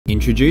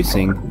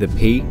Introducing the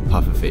Pea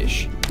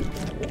Pufferfish.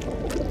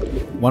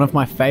 One of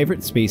my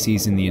favourite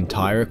species in the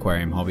entire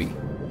aquarium hobby.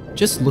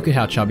 Just look at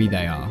how chubby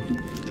they are.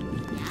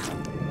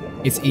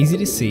 It's easy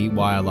to see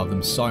why I love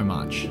them so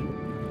much.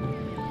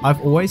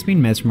 I've always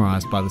been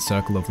mesmerised by the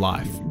circle of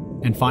life,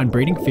 and find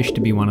breeding fish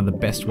to be one of the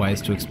best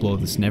ways to explore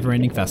this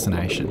never-ending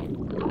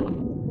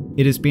fascination.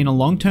 It has been a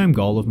long-term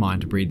goal of mine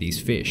to breed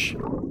these fish,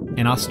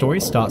 and our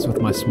story starts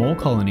with my small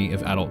colony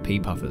of adult pea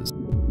puffers.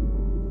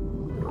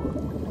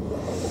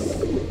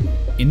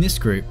 In this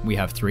group, we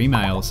have 3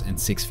 males and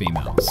 6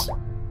 females.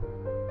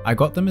 I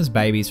got them as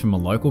babies from a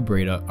local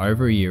breeder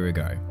over a year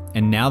ago,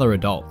 and now they're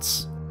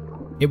adults.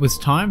 It was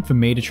time for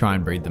me to try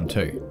and breed them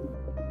too.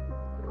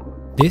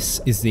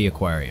 This is the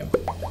aquarium.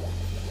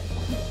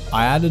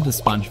 I added a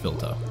sponge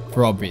filter,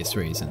 for obvious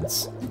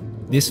reasons.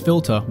 This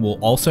filter will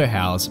also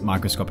house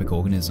microscopic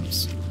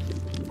organisms.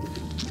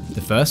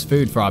 The first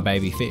food for our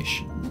baby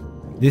fish.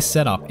 This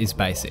setup is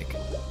basic.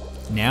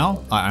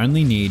 Now I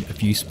only need a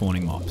few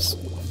spawning mops.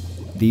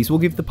 These will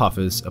give the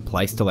puffers a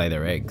place to lay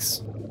their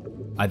eggs.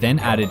 I then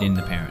added in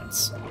the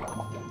parents.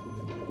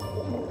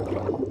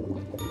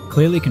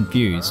 Clearly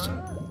confused,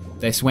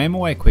 they swam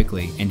away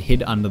quickly and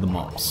hid under the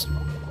mops.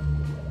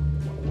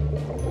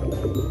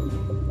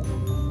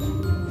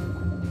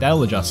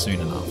 They'll adjust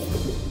soon enough.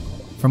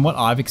 From what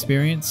I've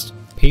experienced,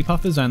 pea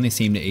puffers only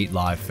seem to eat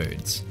live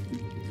foods,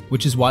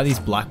 which is why these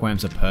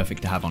blackworms are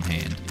perfect to have on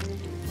hand.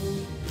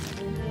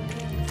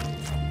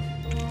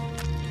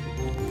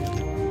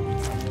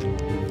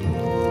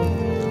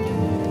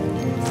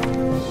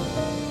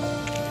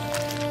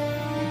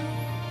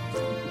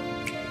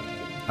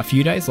 A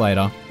few days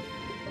later,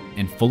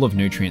 and full of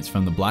nutrients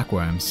from the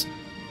blackworms,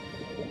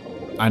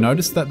 I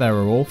noticed that they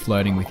were all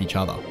flirting with each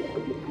other.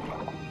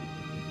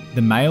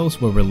 The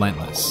males were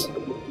relentless.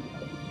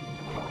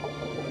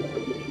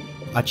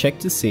 I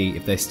checked to see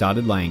if they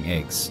started laying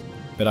eggs,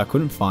 but I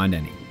couldn't find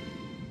any.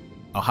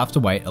 I'll have to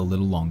wait a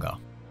little longer.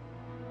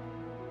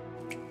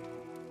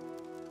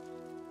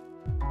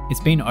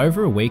 It's been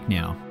over a week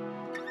now,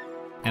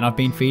 and I've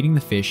been feeding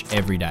the fish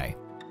every day.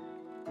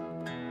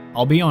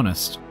 I'll be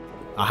honest,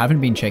 I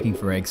haven't been checking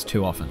for eggs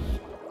too often,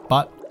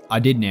 but I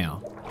did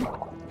now.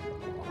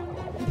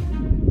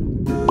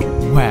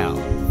 Wow,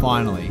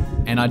 finally,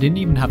 and I didn't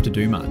even have to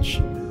do much.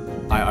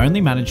 I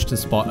only managed to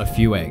spot a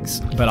few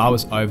eggs, but I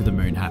was over the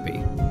moon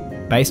happy.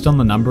 Based on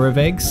the number of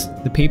eggs,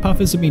 the pea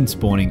puffers have been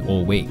spawning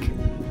all week.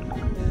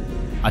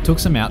 I took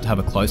some out to have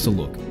a closer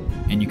look,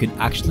 and you could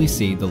actually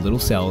see the little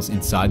cells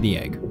inside the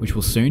egg, which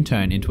will soon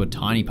turn into a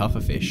tiny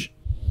pufferfish.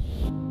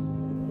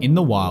 In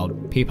the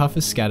wild, pea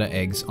puffers scatter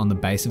eggs on the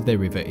base of their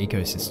river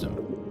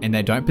ecosystem, and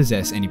they don't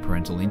possess any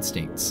parental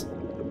instincts.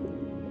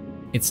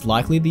 It's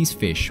likely these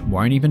fish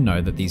won't even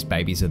know that these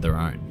babies are their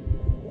own.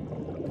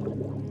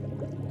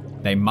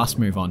 They must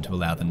move on to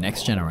allow the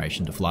next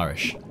generation to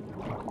flourish.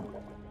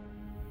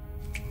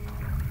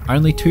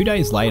 Only 2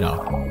 days later,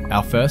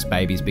 our first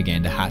babies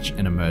began to hatch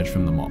and emerge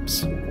from the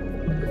mops.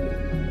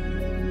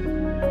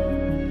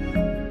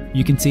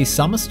 You can see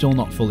some are still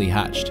not fully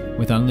hatched,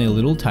 with only a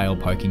little tail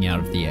poking out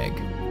of the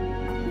egg.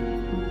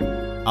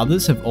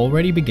 Others have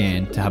already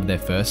began to have their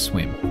first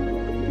swim.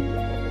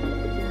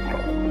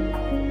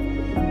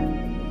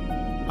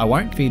 I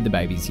won't feed the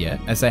babies yet,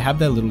 as they have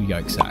their little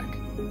yolk sac.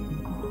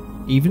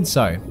 Even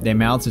so, their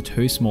mouths are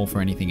too small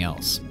for anything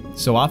else,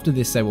 so after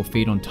this they will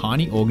feed on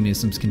tiny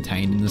organisms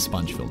contained in the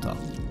sponge filter.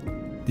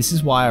 This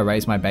is why I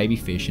raise my baby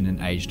fish in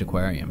an aged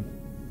aquarium.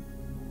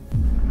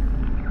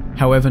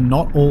 However,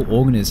 not all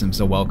organisms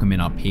are welcome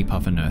in our pea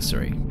puffer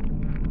nursery.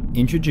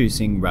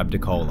 Introducing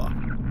Rhabdicola.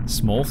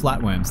 Small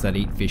flatworms that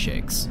eat fish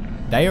eggs.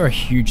 They are a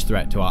huge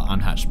threat to our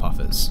unhatched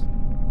puffers.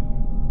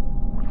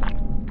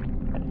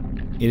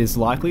 It is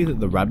likely that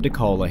the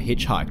Rhabdicola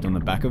hitchhiked on the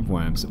back of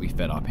worms that we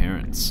fed our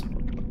parents.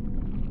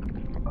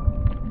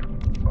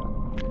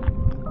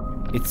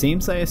 It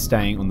seems they are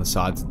staying on the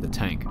sides of the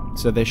tank,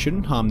 so they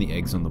shouldn't harm the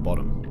eggs on the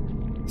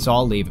bottom. So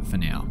I'll leave it for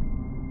now.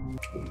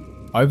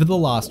 Over the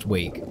last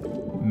week,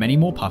 many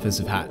more puffers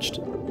have hatched.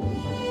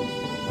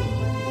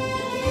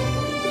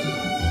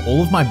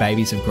 All of my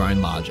babies have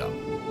grown larger.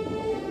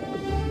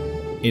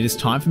 It is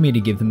time for me to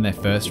give them their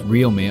first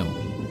real meal.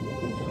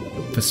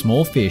 For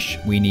small fish,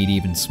 we need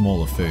even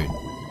smaller food.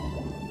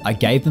 I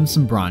gave them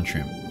some brine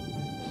shrimp,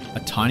 a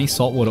tiny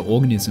saltwater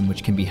organism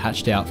which can be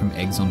hatched out from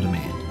eggs on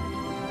demand.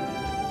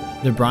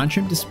 The brine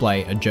shrimp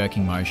display a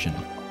jerking motion,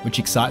 which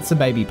excites the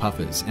baby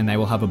puffers and they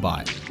will have a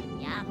bite.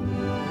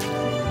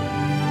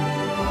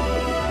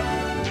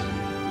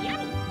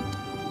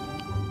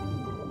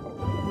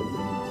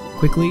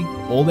 Quickly,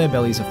 all their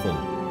bellies are full.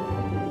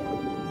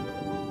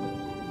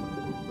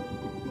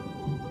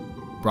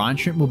 Brine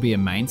shrimp will be a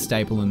main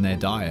staple in their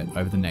diet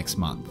over the next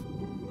month.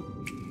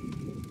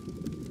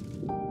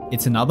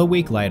 It's another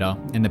week later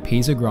and the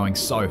peas are growing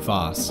so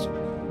fast.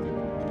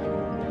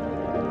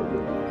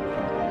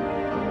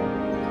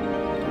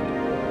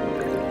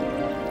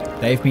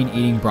 They've been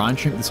eating brine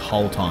shrimp this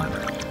whole time.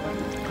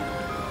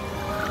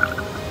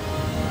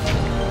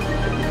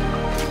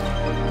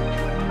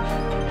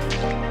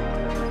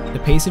 The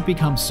peas have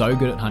become so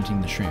good at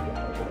hunting the shrimp,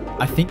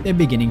 I think they're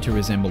beginning to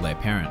resemble their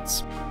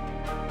parents.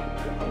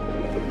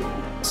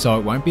 So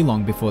it won't be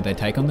long before they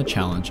take on the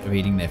challenge of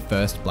eating their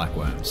first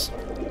blackworms.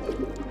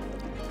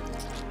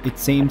 It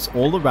seems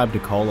all the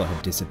Rhabdocola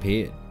have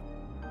disappeared.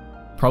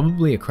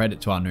 Probably a credit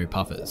to our new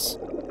puffers.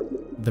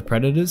 The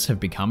predators have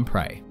become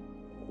prey.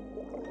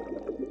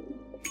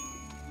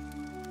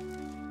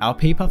 Our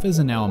pea puffers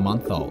are now a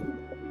month old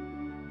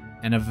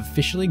and have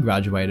officially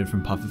graduated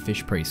from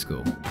pufferfish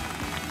preschool.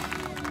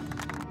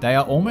 They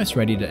are almost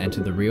ready to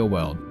enter the real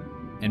world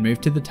and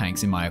move to the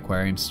tanks in my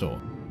aquarium store,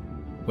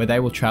 where they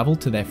will travel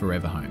to their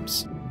forever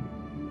homes.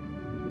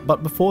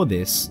 But before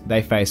this,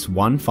 they face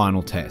one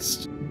final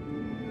test.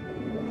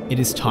 It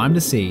is time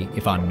to see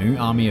if our new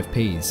army of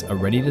peas are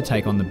ready to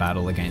take on the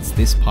battle against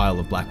this pile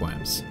of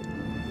blackworms.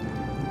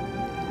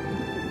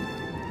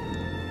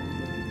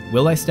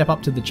 Will they step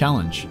up to the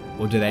challenge,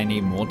 or do they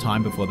need more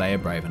time before they are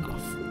brave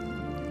enough?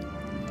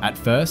 At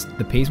first,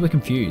 the peas were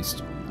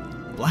confused.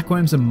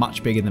 Blackworms are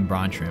much bigger than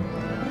brine shrimp.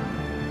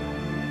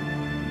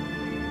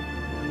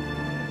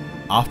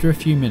 After a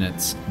few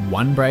minutes,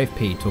 one brave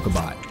pea took a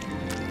bite.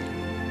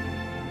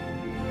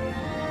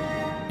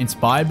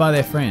 Inspired by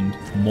their friend,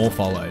 more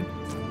followed.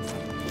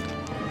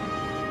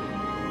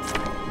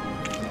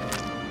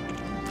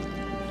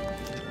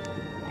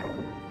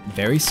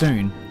 Very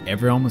soon,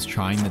 everyone was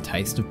trying the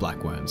taste of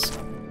blackworms.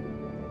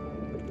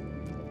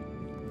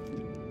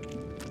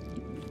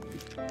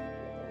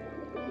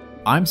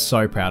 I'm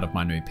so proud of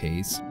my new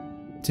peas.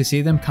 To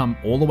see them come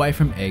all the way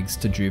from eggs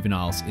to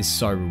juveniles is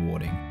so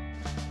rewarding.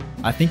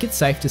 I think it's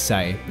safe to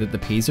say that the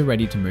peas are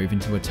ready to move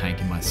into a tank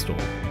in my store.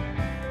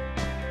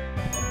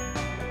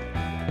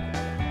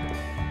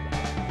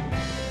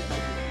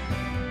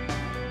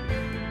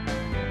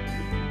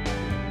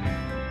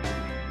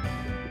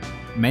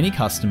 Many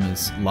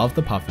customers love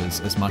the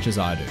puffers as much as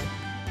I do.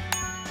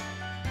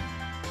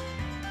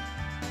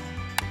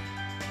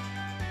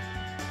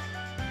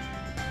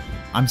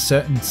 I'm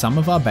certain some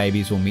of our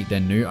babies will meet their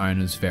new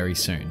owners very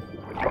soon,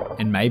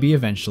 and maybe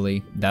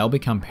eventually they'll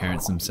become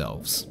parents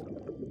themselves.